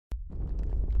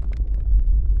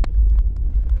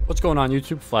What's going on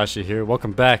YouTube? Flashy here.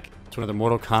 Welcome back to another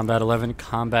Mortal Kombat 11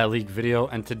 Combat League video.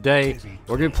 And today,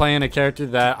 we're going to be playing a character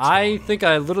that I think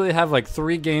I literally have like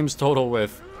 3 games total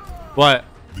with. But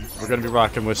we're going to be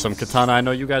rocking with some Kitana. I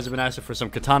know you guys have been asking for some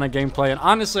Kitana gameplay. And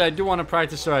honestly, I do want to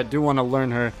practice her. I do want to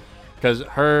learn her. Because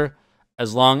her,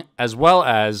 as well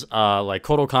as like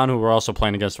Kotal Khan, who we're also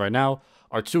playing against right now,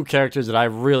 are 2 characters that I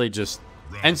really just...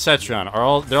 And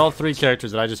Cetrion. They're all 3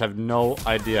 characters that I just have no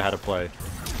idea how to play.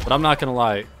 But I'm not going to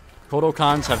lie. Kotal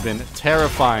Khans have been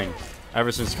terrifying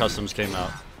ever since Customs came out.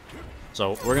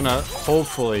 So we're going to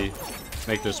hopefully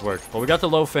make this work. But we got the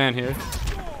low fan here.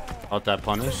 Out that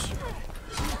punish.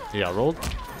 He got rolled.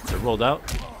 It rolled out.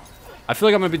 I feel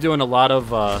like I'm going to be doing a lot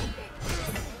of... Oh,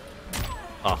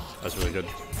 that's really good.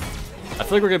 I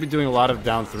feel like we're going to be doing a lot of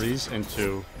down 3s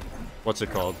into... What's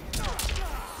it called?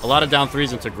 A lot of down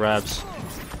 3s into grabs.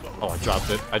 Oh, I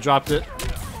dropped it. I dropped it.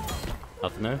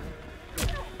 Nothing there.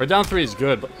 Her down 3 is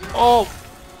good, but... Oh!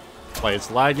 Wait, it's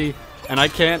laggy. And I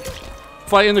can't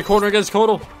fight in the corner against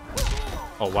Kotal.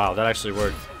 Oh, wow. That actually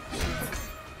worked.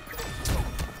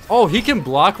 Oh, he can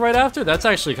block right after? That's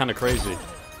actually kind of crazy.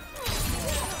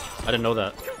 I didn't know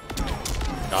that.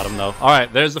 Got him, though.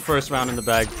 Alright, there's the first round in the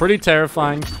bag. Pretty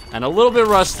terrifying. And a little bit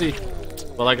rusty.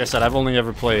 But like I said, I've only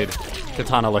ever played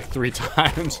Kitana like 3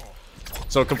 times.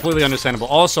 So completely understandable.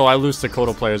 Also, I lose to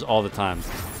Kotal players all the time.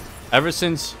 Ever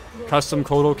since Custom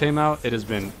Kotal came out, it has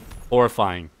been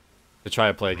horrifying to try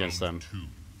to play against them.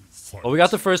 But we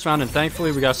got the first round, and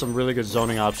thankfully we got some really good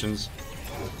zoning options.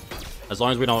 As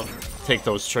long as we don't take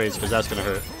those trades, because that's going to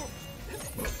hurt.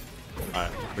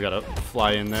 Alright, we got to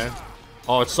fly in there.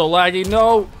 Oh, it's so laggy.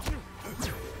 No!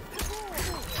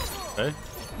 Okay.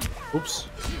 Oops.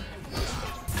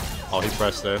 Oh, he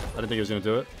pressed there. I didn't think he was going to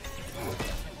do it.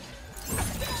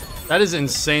 That is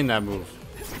insane, that move.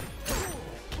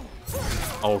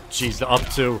 Oh, jeez, the up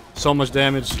 2. So much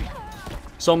damage.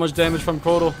 So much damage from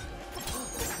Kotal.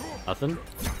 Nothing.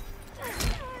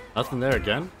 Nothing there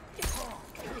again.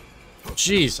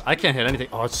 Jeez, I can't hit anything.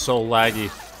 Oh, it's so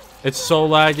laggy. It's so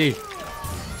laggy.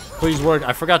 Please work.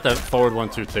 I forgot that forward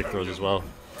 1-2 tick throws as well.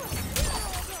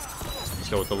 Let's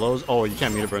go with the lows. Oh, you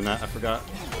can't meter burn that. I forgot.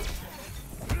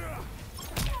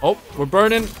 Oh, we're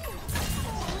burning.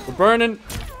 We're burning.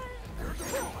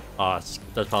 Ah, oh,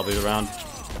 that's probably the round.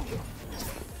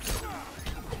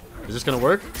 Is this gonna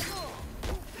work?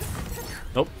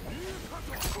 Nope.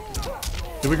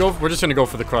 Do we go? We're just gonna go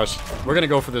for the crush. We're gonna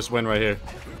go for this win right here.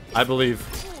 I believe.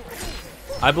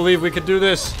 I believe we could do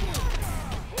this.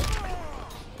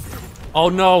 Oh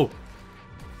no.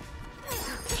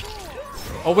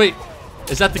 Oh wait.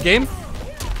 Is that the game?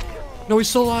 No, he's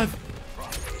still alive.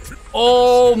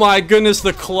 Oh my goodness,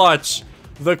 the clutch.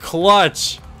 The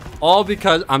clutch. All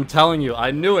because, I'm telling you,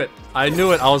 I knew it. I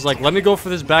knew it. I was like, let me go for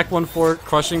this back 1-4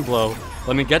 crushing blow.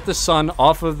 Let me get the sun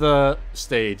off of the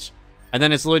stage. And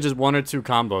then it's literally just 1 or 2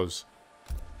 combos.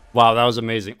 Wow, that was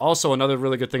amazing. Also, another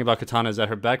really good thing about Kitana is that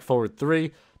her back forward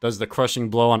 3 does the crushing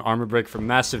blow on armor break for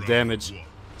massive damage.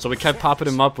 So we kept popping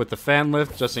him up with the fan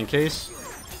lift just in case.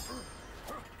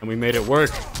 And we made it work.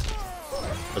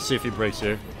 Let's see if he breaks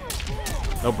here.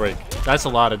 No break. That's a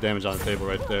lot of damage on the table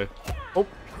right there. Oh.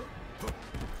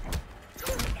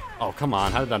 Oh, come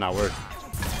on. How did that not work?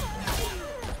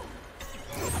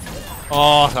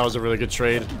 Oh, that was a really good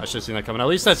trade. I should have seen that coming. At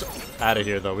least that's out of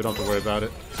here, though. We don't have to worry about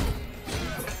it.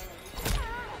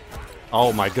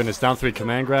 Oh, my goodness. Down 3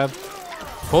 command grab.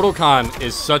 Kotal Khan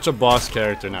is such a boss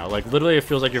character now. Like, literally, it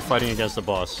feels like you're fighting against a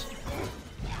boss.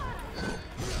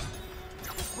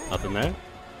 Nothing there.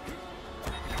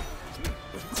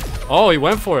 Oh, he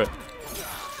went for it.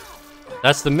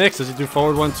 That's the mix. Does he do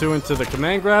forward 1-2 into the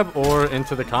command grab or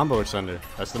into the combo extender?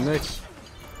 That's the mix.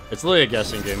 It's literally a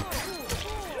guessing game.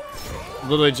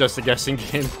 Literally just a guessing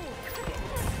game.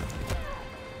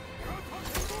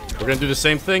 We're gonna do the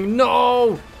same thing.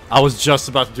 No! I was just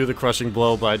about to do the crushing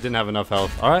blow, but I didn't have enough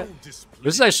health. Alright. This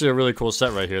is actually a really cool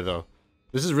set right here, though.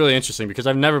 This is really interesting because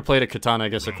I've never played a Kitana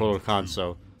against a Kotal Khan,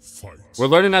 so... We're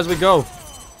learning as we go.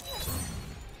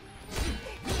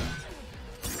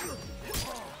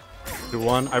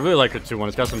 2-1. I really like her 2-1.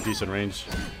 It's got some decent range.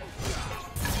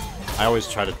 I always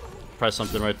try to press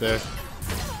something right there.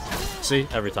 See?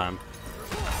 Every time.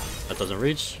 That doesn't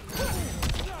reach.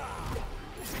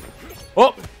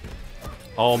 Oh!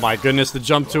 Oh my goodness, the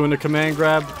jump 2 and the command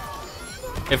grab.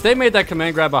 If they made that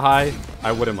command grab a high,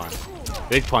 I wouldn't mind.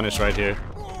 Big punish right here.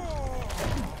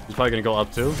 He's probably gonna go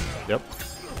up 2. Yep.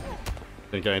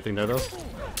 Didn't get anything there though.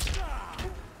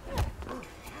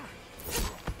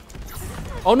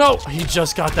 Oh no! He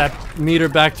just got that meter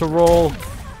back to roll.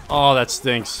 Oh, that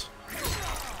stinks.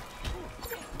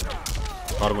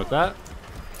 Caught him with that.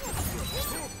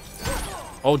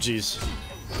 Oh, jeez.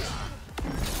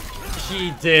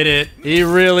 He did it. He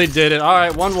really did it. All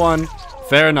right, 1-1.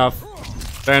 Fair enough.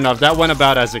 Fair enough. That went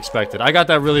about as expected. I got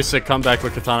that really sick comeback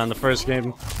with Kitana in the first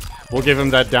game. We'll give him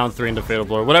that down 3 into Fatal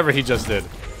Blow, or whatever he just did.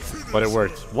 But it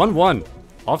worked. 1-1.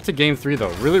 Off to game 3,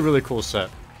 though. Really, really cool set.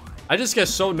 I just get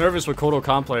so nervous with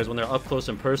Kodokan players when they're up close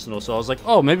and personal, so I was like,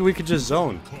 oh, maybe we could just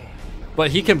zone.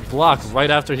 But he can block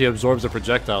right after he absorbs a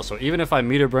projectile, so even if I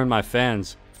meter burn my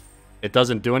fans, it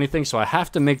doesn't do anything, so I have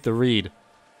to make the read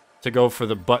to go for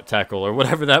the butt tackle, or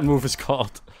whatever that move is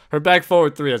called. Her back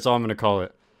forward 3, that's all I'm going to call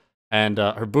it. And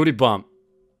her booty bump,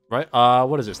 right?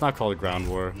 What is it? It's not called a ground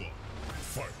war.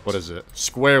 What is it?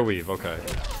 Square weave, okay.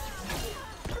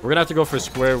 We're going to have to go for a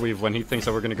square weave when he thinks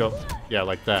that we're going to go... Yeah,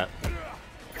 like that.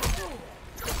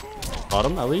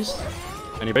 Bottom, at least.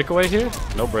 Any breakaway here?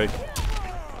 No break.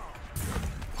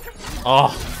 Oh,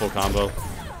 full combo.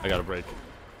 I got a break.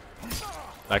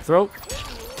 Back throw.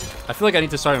 I feel like I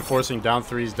need to start enforcing down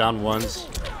 3s, down 1s.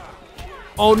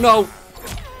 Oh, no!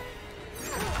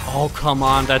 Oh, come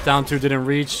on. That down 2 didn't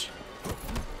reach.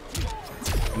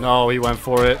 No, he went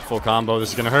for it. Full combo. This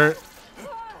is going to hurt.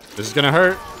 This is going to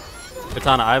hurt.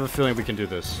 Kitana, I have a feeling we can do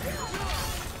this.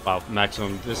 Wow,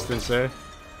 maximum distance there.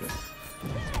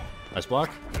 Nice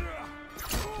block.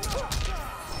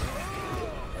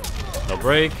 No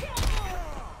break.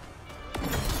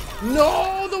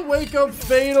 No, the wake up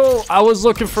fatal. I was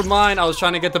looking for mine. I was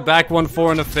trying to get the back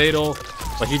 1-4 in a fatal,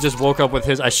 but he just woke up with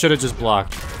his. I should have just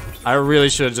blocked. I really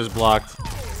should have just blocked.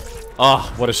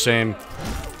 Oh, what a shame.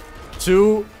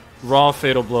 2 raw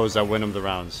fatal blows that win him the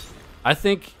rounds. I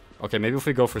think... Okay, maybe if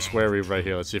we go for square weave right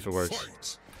here. Let's see if it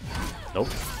works. Nope.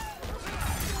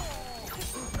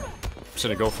 Should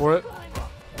I go for it?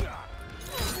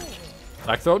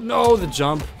 Back throw. No, the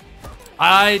jump.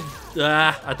 I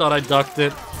thought I ducked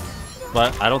it.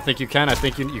 But I don't think you can. I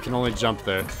think you can only jump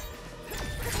there.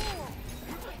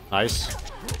 Nice.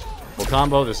 Full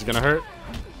combo. This is going to hurt.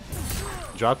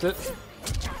 Dropped it.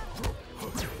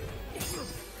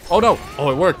 Oh, no. Oh,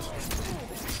 it worked.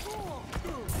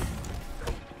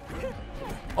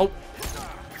 Oh.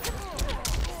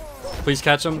 Please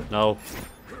catch him. No.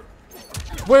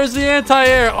 Where's the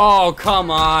anti-air? Oh,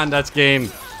 come on. That's game.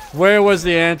 Where was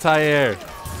the anti-air?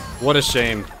 What a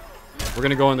shame. We're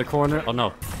going to go in the corner. Oh,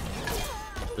 no.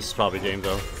 This is probably game,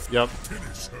 though. Yep.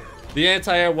 The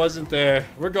anti-air wasn't there.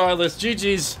 Regardless,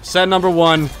 GG's. Set number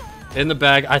 1 in the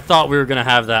bag. I thought we were going to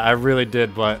have that. I really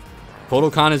did, but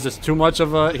Kodokan is just too much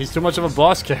of a... He's too much of a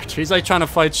boss character. He's like trying to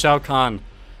fight Shao Kahn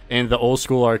in the old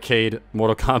school arcade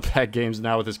Mortal Kombat games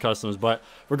now with his customs. But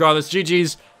regardless,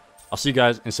 GG's. I'll see you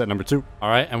guys in set number 2.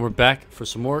 Alright, and we're back for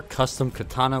some more custom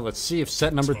Kitana. Let's see if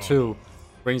set number 2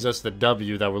 brings us the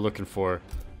W that we're looking for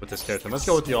with this character. Let's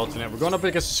go with the alternate. We're going up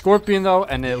against a Scorpion, though,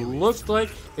 and it looks like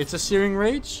it's a Searing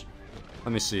Rage.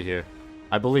 Let me see here.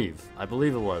 I believe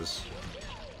it was.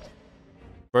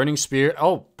 Burning Spear.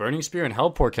 Oh, Burning Spear and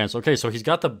Hellport cancel. Okay, so he's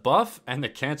got the buff and the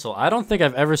cancel. I don't think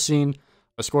I've ever seen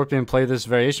a Scorpion play this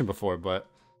variation before, but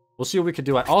we'll see what we can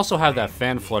do. I also have that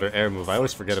Fan Flutter air move. I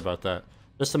always forget about that.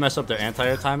 Just to mess up their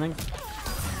anti-air timing.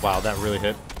 Wow, that really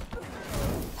hit.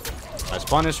 Nice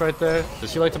punish right there.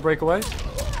 Does he like to break away?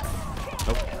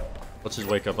 Nope. What's his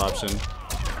wake up option?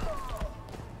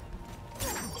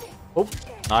 Oh,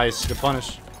 nice. Good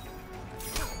punish.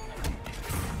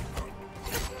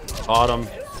 Autumn.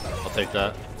 I'll take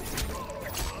that.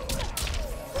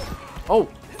 Oh,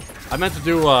 I meant to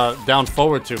do down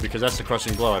forward too because that's the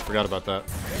crushing blow. I forgot about that.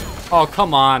 Oh,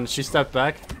 come on. She stepped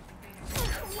back.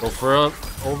 Go for a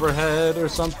overhead or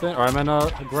something. Or I meant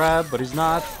a grab, but he's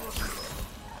not.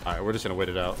 Alright, we're just going to wait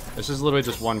it out. This is literally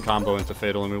just one combo into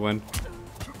Fatal and we win.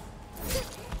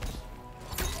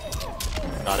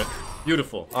 Got it.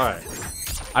 Beautiful. Alright.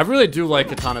 I really do like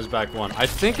Kitana's back 1. I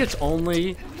think it's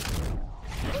only...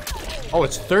 Oh,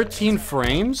 it's 13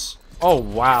 frames? Oh,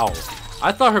 wow.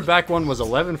 I thought her back 1 was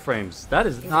 11 frames. That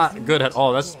is not good at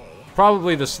all. That's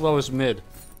probably the slowest mid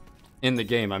in the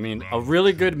game. I mean, a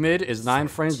really good mid is 9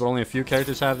 frames, but only a few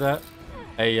characters have that.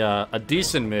 A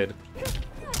decent mid...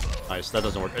 Nice, that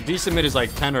doesn't work. A decent mid is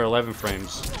like 10 or 11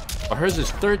 frames. But hers is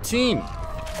 13!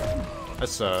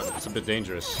 That's a bit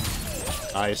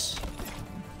dangerous. Nice.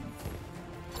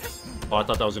 Oh, I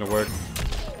thought that was gonna work.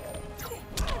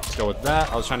 Let's go with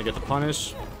that. I was trying to get the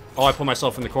punish. Oh, I put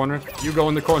myself in the corner. You go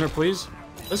in the corner, please.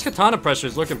 This Kitana pressure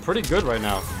is looking pretty good right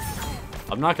now.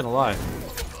 I'm not gonna lie.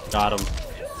 Got him.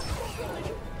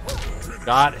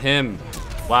 Got him.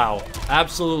 Wow.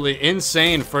 Absolutely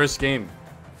insane first game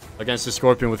against the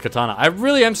Scorpion with Kitana. I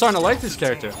really am starting to like this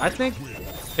character. I think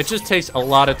it just takes a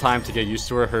lot of time to get used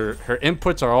to her. Her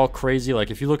inputs are all crazy.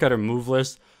 Like, if you look at her move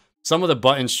list, Some of the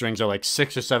button strings are like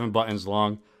 6 or 7 buttons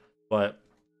long. But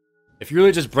if you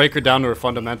really just break her down to her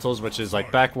fundamentals, which is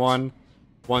like back 1,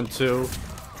 1, 2,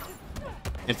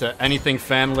 into anything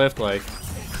fan lift, like...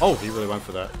 Oh, he really went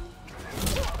for that.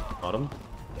 Got him.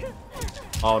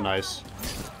 Oh, nice.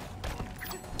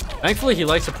 Thankfully, he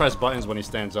likes to press buttons when he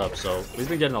stands up, so we've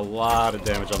been getting a lot of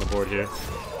damage on the board here.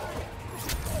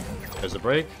 There's the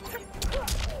break.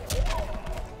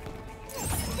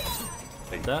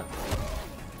 Take that.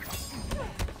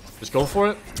 Just go for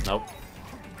it. Nope.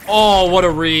 Oh, what a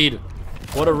read.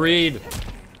 What a read.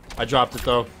 I dropped it,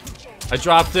 though. I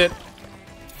dropped it.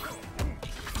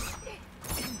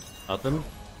 Nothing.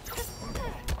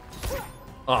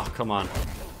 Oh, come on.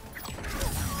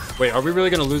 Wait, are we really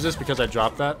going to lose this because I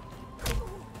dropped that?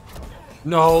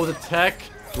 No, the tech.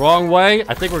 Wrong way.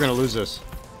 I think we're going to lose this.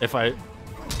 If I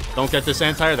don't get this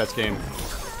anti-air, that's game.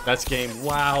 That's game.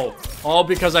 Wow. All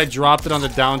because I dropped it on the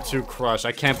down 2 crush.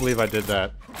 I can't believe I did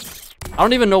that. I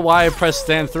don't even know why I pressed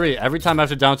stand 3. Every time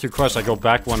after down 2 crush, I go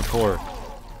back 1-4.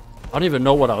 I don't even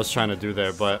know what I was trying to do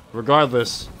there, but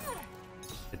regardless,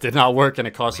 it did not work and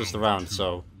it cost us the round,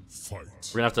 so we're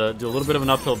gonna have to do a little bit of an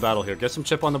uphill battle here. Get some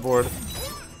chip on the board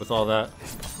with all that.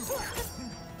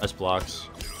 Nice blocks.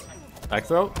 Back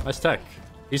throw. Nice tech.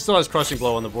 He still has crushing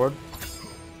blow on the board.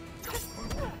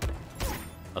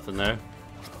 Nothing there.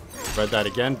 Read that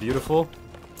again. Beautiful.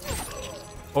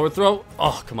 Forward throw.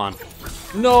 Oh, come on.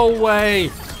 No way.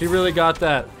 He really got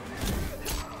that.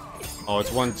 Oh, it's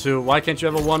 1-2. Why can't you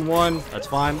have a 1-1? That's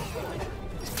fine.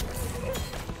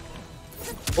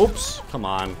 Oops. Come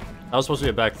on. That was supposed to be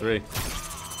a back 3.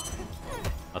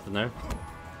 Nothing there.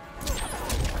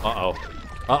 Uh-oh.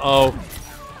 Uh-oh.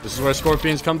 This is where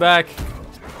scorpions come back.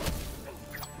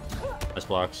 Nice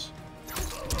blocks.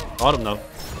 Got him, though.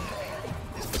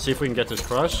 Let's see if we can get this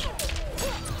crush.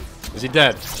 Is he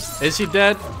dead? Is he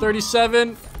dead?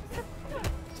 37.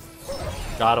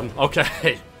 Got him.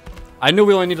 Okay. I knew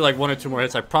we only needed like 1 or 2 more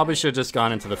hits. I probably should have just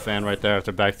gone into the fan right there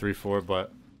after back 3-4,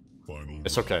 but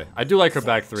it's okay. I do like her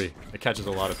back 3. It catches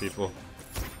a lot of people.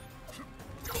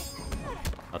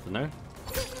 Nothing there.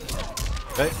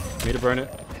 Okay, me to burn it.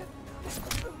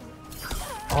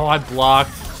 Oh, I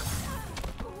blocked.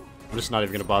 I'm just not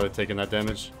even gonna bother taking that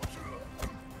damage.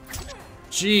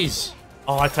 Jeez.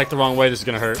 Oh, I teched the wrong way. This is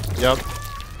gonna hurt. Yep.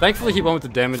 Thankfully, he went with the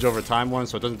damage over time one,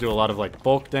 so it doesn't do a lot of like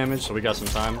bulk damage, so we got some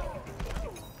time.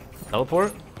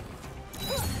 Teleport?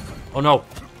 Oh no.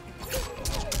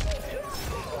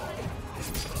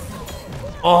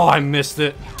 Oh, I missed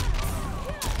it.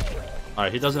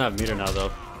 Alright, he doesn't have meter now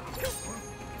though.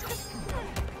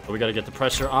 But we gotta get the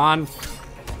pressure on.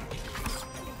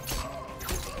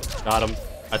 Got him.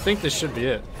 I think this should be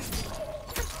it.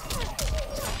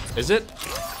 Is it?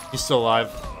 He's still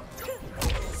alive.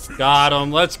 Got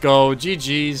him. Let's go.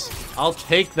 GG's. I'll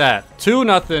take that.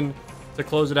 2-0 to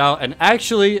close it out. And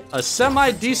actually, a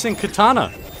semi-decent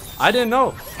Kitana. I didn't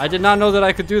know. I did not know that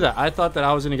I could do that. I thought that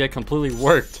I was going to get completely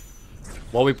worked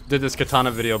while we did this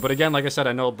Kitana video. But again, like I said,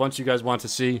 I know a bunch of you guys want to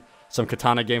see some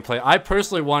Kitana gameplay. I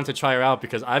personally wanted to try her out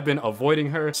because I've been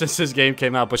avoiding her since this game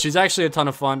came out, but she's actually a ton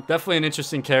of fun. Definitely an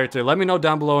interesting character. Let me know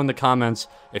down below in the comments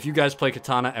if you guys play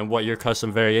Kitana and what your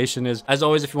custom variation is. As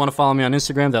always, if you want to follow me on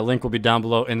Instagram, that link will be down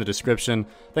below in the description.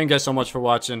 Thank you guys so much for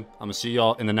watching. I'm gonna see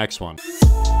y'all in the next one.